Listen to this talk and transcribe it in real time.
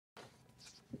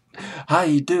How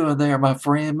you doing there, my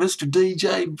friend? Mr.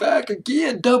 DJ back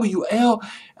again.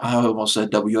 I almost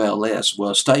said WLS.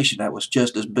 Well, a station that was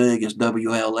just as big as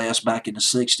WLS back in the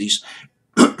 60s.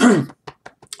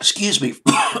 Excuse me.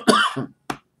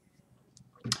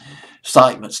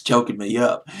 Excitement's choking me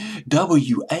up.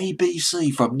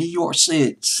 WABC from New York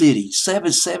City.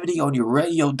 770 on your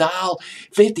radio dial.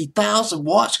 50,000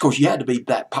 watts. Of course, you had to be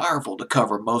that powerful to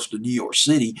cover most of New York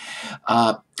City.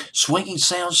 Swinging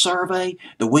Sound Survey,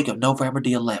 the week of November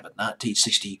the 11th,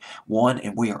 1961,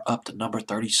 and we are up to number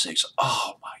 36.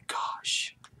 Oh my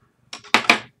gosh.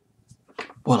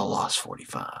 What a lost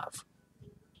 45.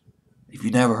 If you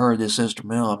never heard this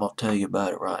instrumental, I'm going to tell you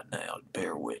about it right now.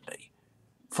 Bear with me.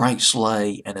 Frank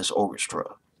Slay and his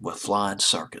orchestra with Flying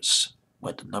Circus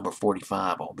went to number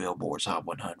 45 on Billboard's Hot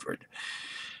 100.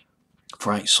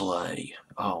 Frank Slay,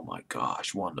 oh my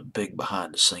gosh, one of the big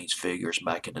behind-the-scenes figures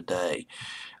back in the day.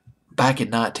 Back in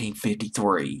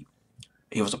 1953,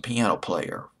 he was a piano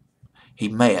player. He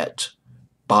met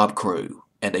Bob Crew,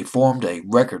 and they formed a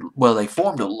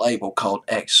label called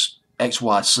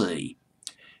XYC,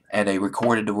 and they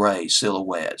recorded the Ray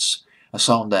Silhouettes, a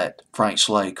song that Frank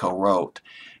Slay co-wrote.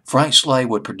 Frank Slay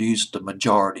would produce the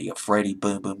majority of Freddie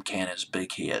Boom Boom Cannon's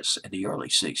big hits in the early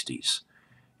 60s.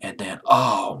 And then,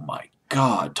 oh my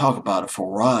God, talk about a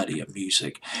variety of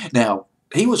music. Now,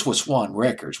 he was with Swan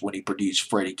Records when he produced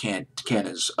Freddie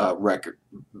Cannon's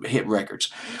hit records.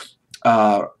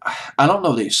 I don't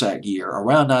know the exact year.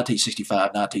 Around 1965,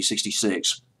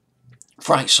 1966,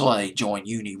 Frank Slay joined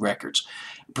Uni Records,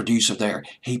 producer there.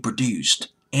 He produced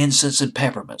Incense and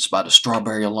Peppermints by the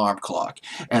Strawberry Alarm Clock.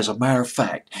 As a matter of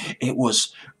fact, it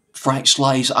was Frank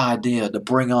Slay's idea to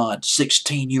bring on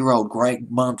 16-year-old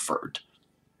Greg Munford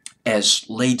as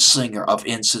lead singer of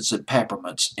Incense and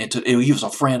Peppermints. He was a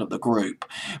friend of the group,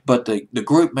 but the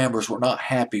group members were not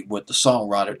happy with the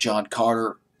songwriter John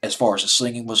Carter as far as the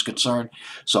singing was concerned,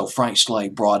 so Frank Slay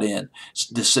brought in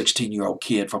this 16-year-old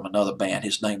kid from another band.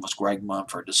 His name was Greg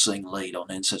Munford to sing lead on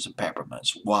Incense and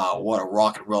Peppermints. Wow, what a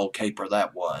rock and roll caper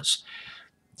that was.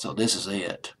 So this is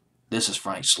it. This is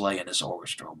Frank Slay and his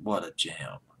orchestra. What a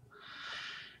gem.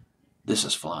 This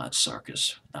is Flying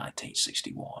Circus,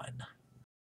 1961.